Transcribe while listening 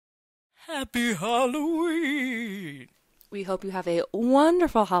Happy Halloween! We hope you have a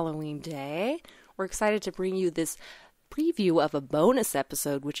wonderful Halloween day. We're excited to bring you this preview of a bonus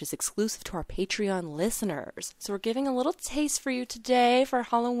episode, which is exclusive to our Patreon listeners. So we're giving a little taste for you today for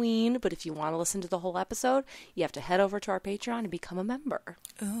Halloween, but if you want to listen to the whole episode, you have to head over to our Patreon and become a member.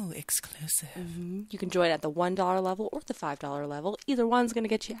 Oh, exclusive. Mm-hmm. You can join at the $1 level or the $5 level. Either one's going to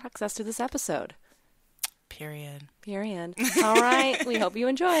get you access to this episode. Period. All right. We hope you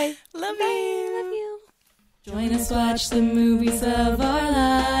enjoy. Love Bye. you. Love you. Join us, watch the movies of our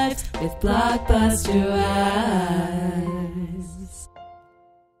lives with blockbuster eyes.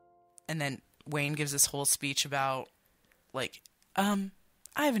 And then Wayne gives this whole speech about, like, I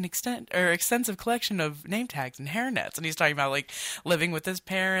have an extensive collection of name tags and hairnets. And he's talking about, like, living with his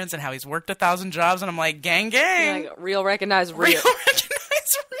parents and how he's worked 1,000 jobs. And I'm like, gang, gang. Like, real recognize real. Real recognize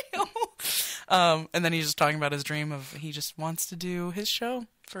real. And then he's just talking about his dream of he just wants to do his show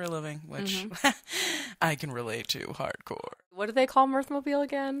for a living, which I can relate to hardcore. What do they call Mirthmobile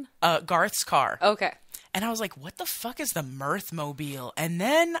again? Garth's car. Okay. And I was like, what the fuck is the Mirthmobile? And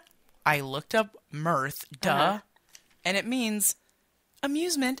then I looked up mirth, and it means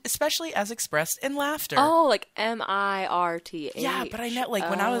amusement, especially as expressed in laughter. Oh, like M-I-R-T-H. Yeah, but I know, like,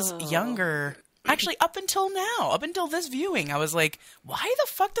 when I was younger, actually up until this viewing, I was like, why the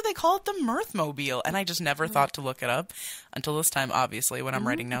fuck do they call it the Mirthmobile? And I just never thought to look it up until this time, obviously, when I'm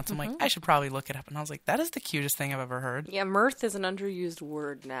writing notes. I'm like, I should probably look it up. And I was like, that is the cutest thing I've ever heard. Yeah, mirth is an underused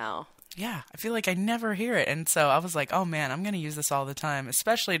word now. Yeah, I feel like I never hear it. And so I was like, oh man, I'm going to use this all the time,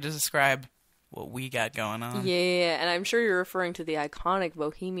 especially to describe what we got going on. Yeah, and I'm sure you're referring to the iconic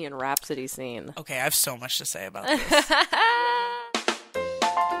Bohemian Rhapsody scene. Okay, I have so much to say about this.